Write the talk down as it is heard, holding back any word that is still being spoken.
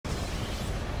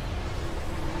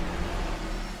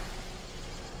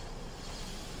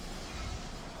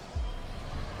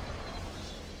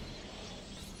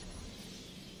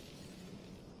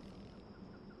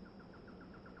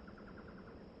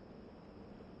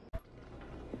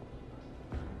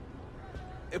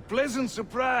A pleasant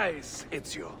surprise,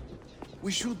 Ezio.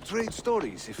 We should trade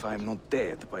stories if I'm not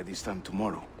dead by this time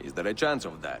tomorrow. Is there a chance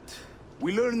of that?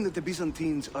 We learn that the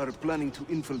Byzantines are planning to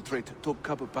infiltrate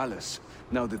Topkapi Palace,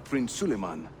 now that Prince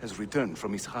Suleiman has returned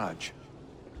from his Hajj.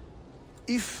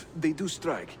 If they do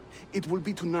strike, it will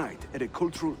be tonight at a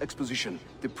cultural exposition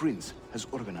the Prince has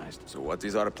organized. So what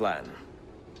is our plan?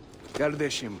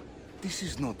 Kardashim, this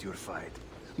is not your fight.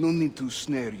 No need to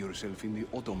snare yourself in the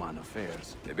Ottoman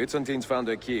affairs. The Byzantines found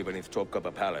a key beneath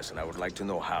Topkapi Palace, and I would like to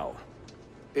know how.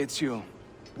 Ezio,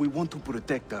 we want to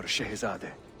protect our Shehzade,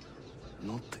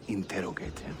 not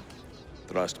interrogate him.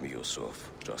 Trust me, Yusuf.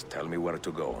 Just tell me where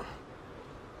to go.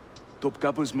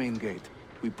 Topkapi's main gate.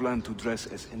 We plan to dress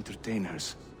as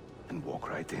entertainers and walk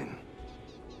right in.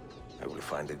 I will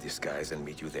find a disguise and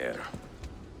meet you there.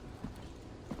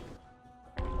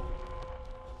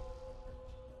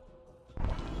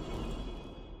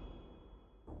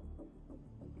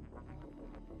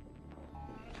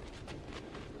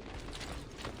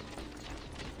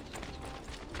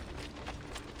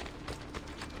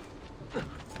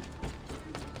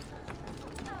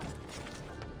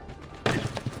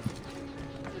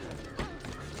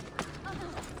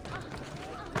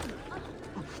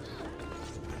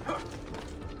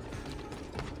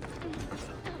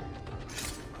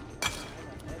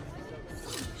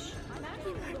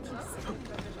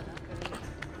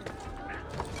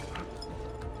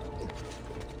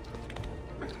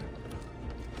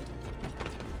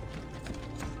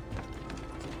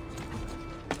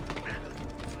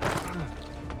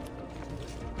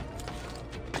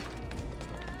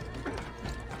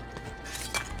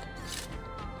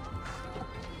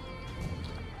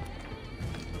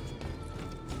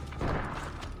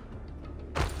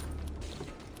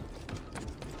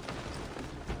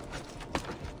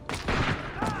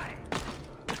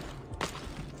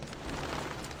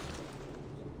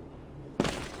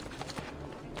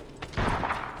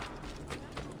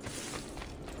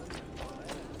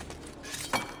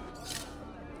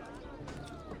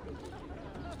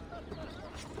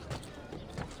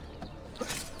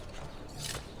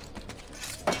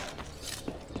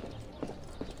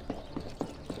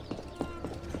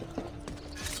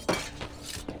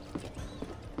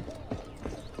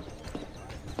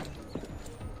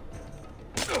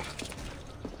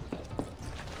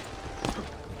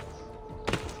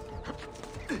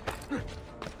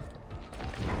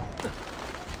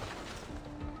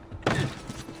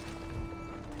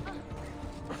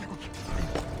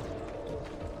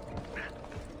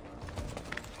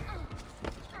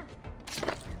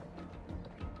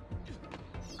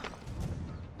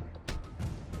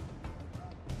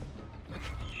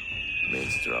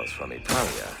 Minstrels from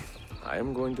Italia. I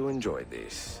am going to enjoy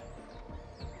this.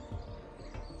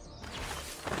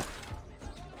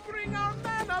 Bring our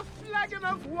man a flagon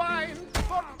of wine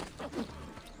for...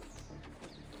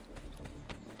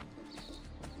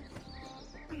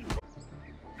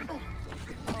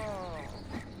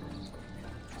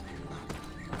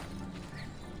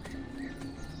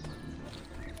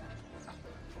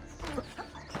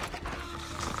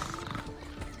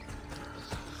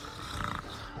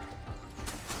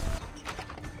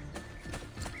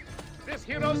 This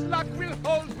hero's luck will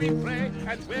hold, we pray,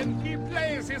 and when he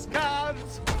plays his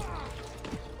cards...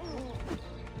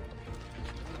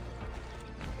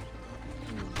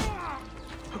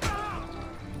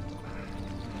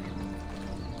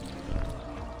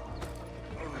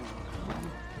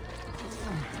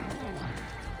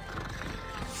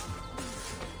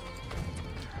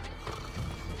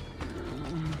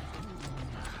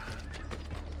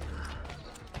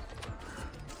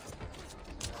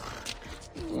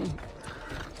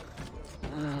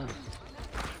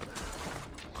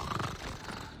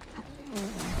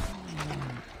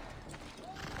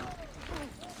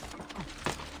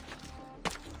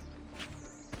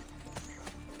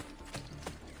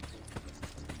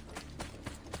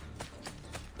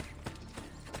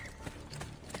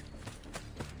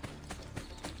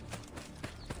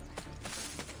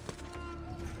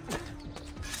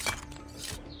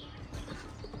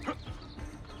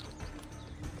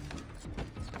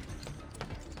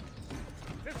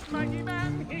 Mighty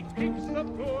man, he keeps the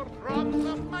poor from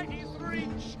the mighty's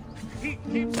reach. He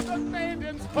keeps the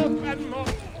maiden's hope and more.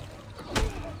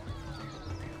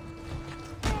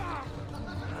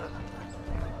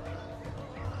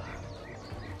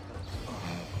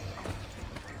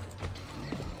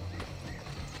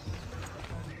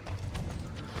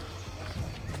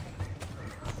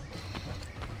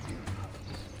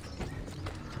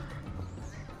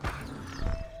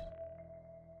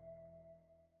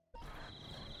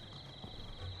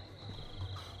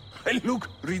 I look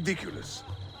ridiculous.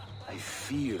 I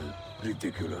feel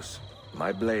ridiculous.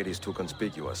 My blade is too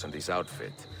conspicuous in this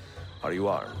outfit. Are you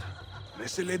armed?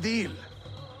 C'est le deal.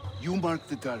 You mark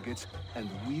the targets, and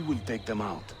we will take them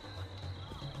out.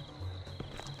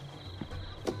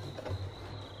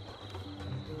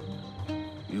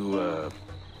 You,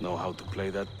 know how to play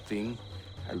that thing?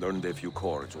 I learned a few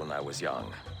chords when I was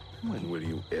young. When were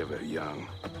you ever young?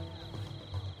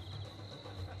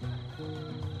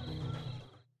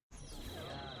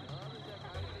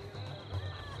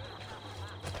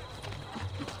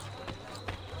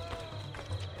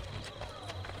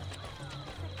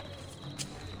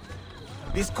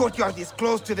 This courtyard is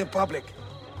closed to the public.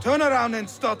 Turn around and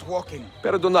start walking.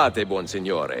 Perdonate, buon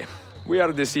signore. We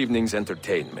are this evening's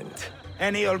entertainment.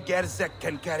 Any old Gerzek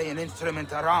can carry an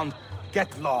instrument around.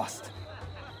 Get lost.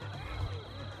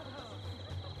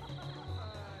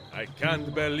 I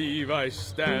can't believe I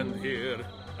stand here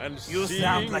and You seeing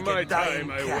sound like a my dying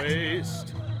time I cat.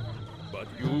 waste. But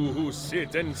you who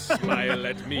sit and smile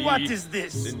at me What is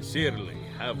this? sincerely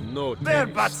have no There,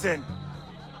 taste. Batson!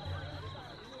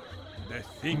 The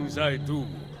things I do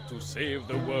to save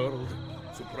the world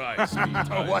surprise me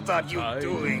time What are to you time.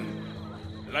 doing?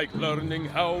 Like learning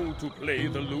how to play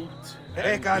the lute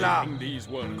Hey, and Kala. making these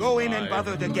words Go in and mine.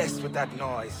 bother the guests with that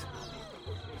noise.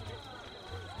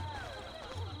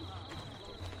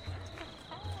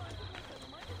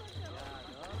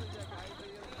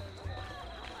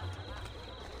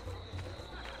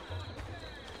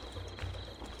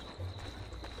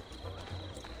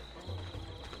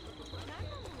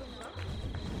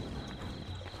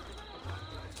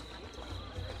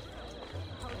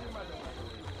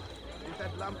 Is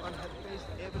that lump on her face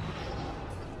ever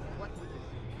what is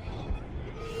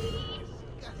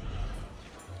disgusting.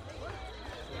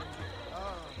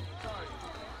 Oh, sorry.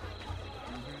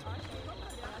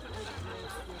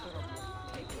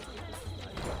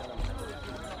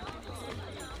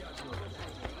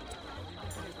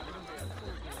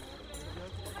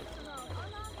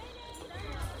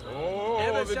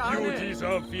 Oh, the beauties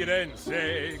of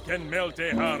Firenze can melt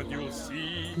a heart, you'll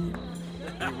see.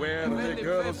 Beware the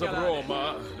girls of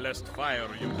Roma, lest fire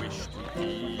you wish to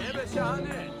be.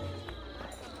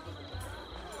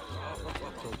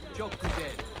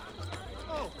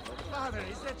 Oh, father,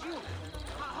 is that you?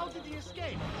 How did he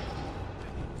escape?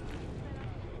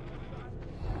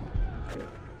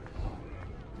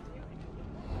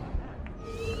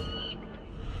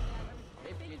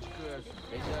 Hep gecikiyor.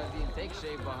 Becerdiğin tek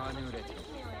şey bahane üretmek.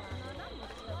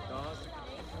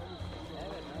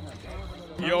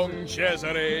 Young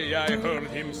Cesare, I heard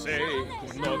him say,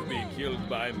 could not be killed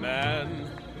by man.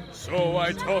 So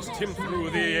I tossed him through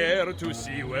the air to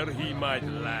see where he might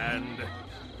land.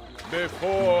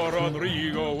 Before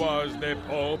Rodrigo was the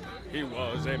Pope, he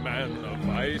was a man of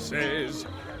vices.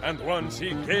 And once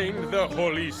he gained the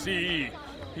Holy See,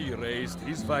 he raised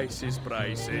his vices'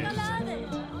 prices.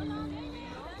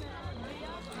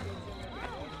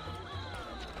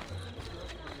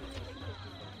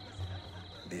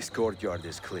 This courtyard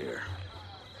is clear.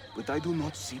 But I do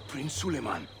not see Prince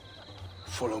Suleiman.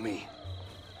 Follow me.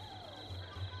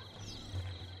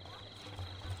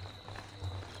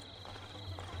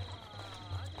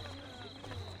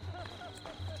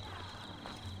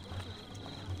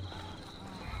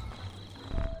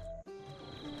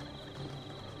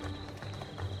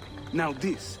 Now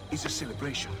this is a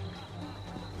celebration.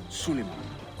 Suleiman,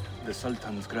 the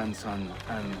Sultan's grandson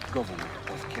and governor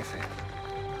of Kefe.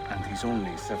 And he's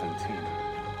only 17.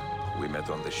 We met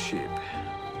on the ship.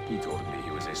 He told me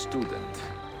he was a student.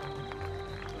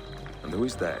 And who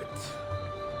is that?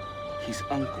 His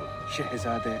uncle,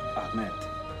 Shehzade Ahmed,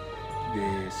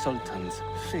 the Sultan's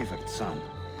favored son.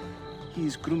 He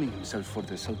is grooming himself for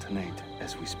the Sultanate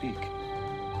as we speak.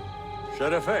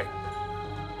 Sherife,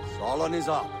 Solon is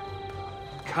up.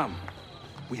 Come.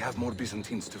 We have more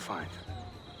Byzantines to find.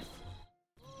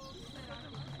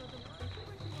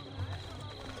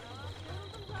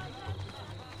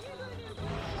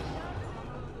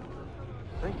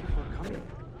 Thank you for coming.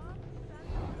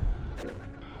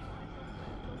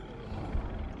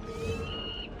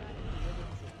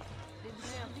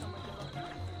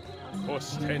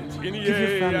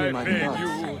 Ostentinier, family I my beg regards.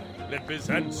 you, let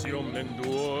Byzantium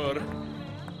endure.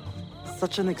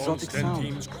 Such an exotic sound.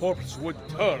 Constantine's corpse would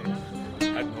turn,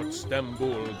 had not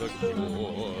Stambul the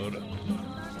cure.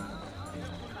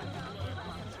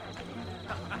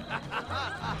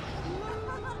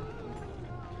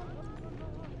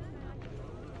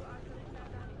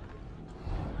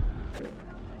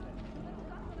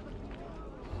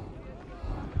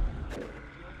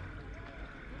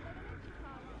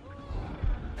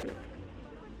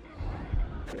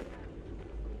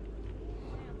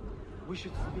 We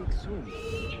should speak soon.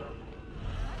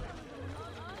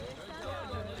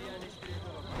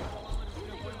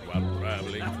 While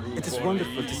traveling through It is Forli,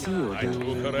 wonderful to see you I again.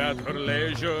 took her at her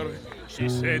leisure. She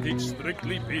said it's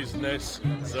strictly business.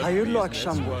 The Hayırlı business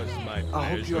akşamlar. was my I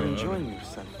hope you are pleasure. enjoying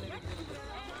yourself.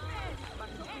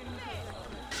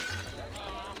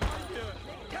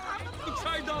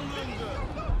 Çaydanlığımdı.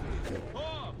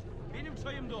 Hop! Benim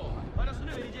çayımdı o.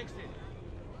 Parasını vereceksin.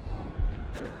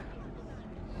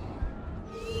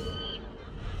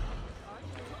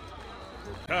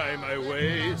 Time I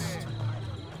waste.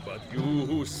 But you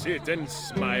who sit and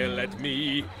smile at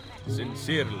me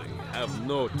sincerely have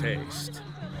no taste.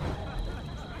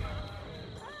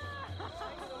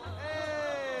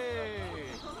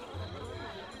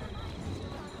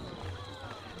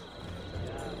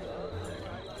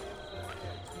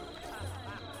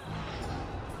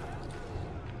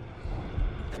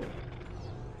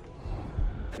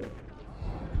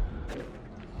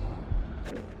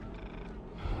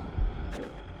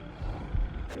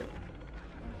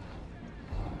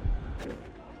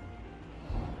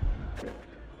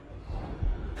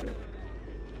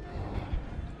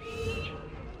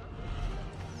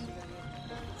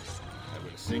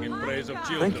 Sing in praise of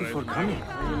children. Thank you for coming.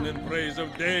 Croon in praise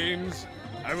of dames.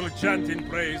 I will chant in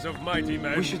praise of mighty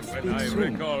men We should when speak I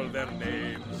soon. recall their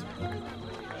names.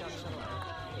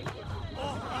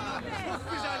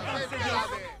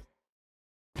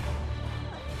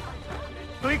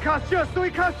 Suikastçı!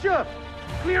 Suikastçı!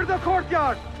 Clear the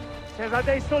courtyard!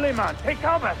 Şehzade Suleiman, take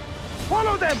cover!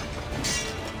 Follow them!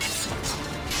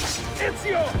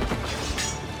 Ezio!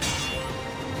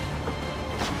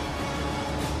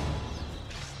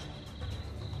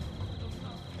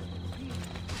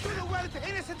 Do the well to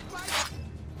innocent life!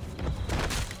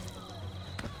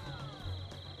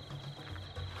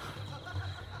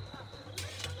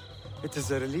 It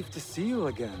is a relief to see you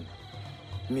again,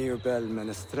 Mio bel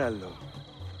Menestrello.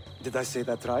 Did I say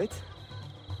that right?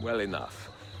 Well enough.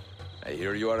 I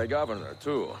hear you are a governor,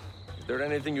 too. Is there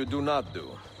anything you do not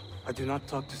do? I do not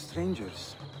talk to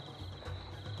strangers.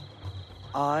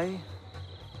 I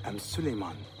am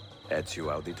Suleiman.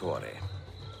 Ezio Auditore.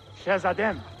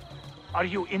 Shehzadem, are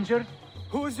you injured?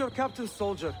 Who is your captain,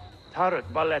 soldier? Tarek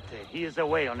Balete, he is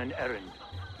away on an errand.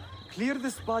 Clear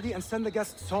this body and send the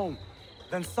guests home.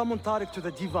 Then summon Tariq to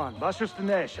the divan. Baş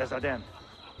üstüne, Shehzadem.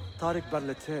 Tariq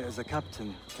Barlete is a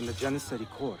captain in the Janissary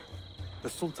Corps, the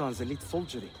Sultan's elite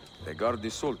soldiery. They guard the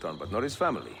Sultan, but not his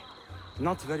family.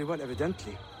 Not very well,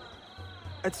 evidently.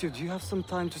 Ezio, do you have some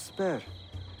time to spare?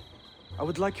 I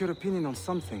would like your opinion on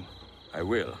something. I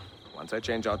will, once I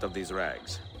change out of these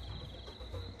rags.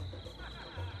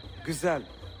 Güzel.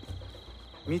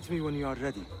 Meet me when you are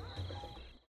ready.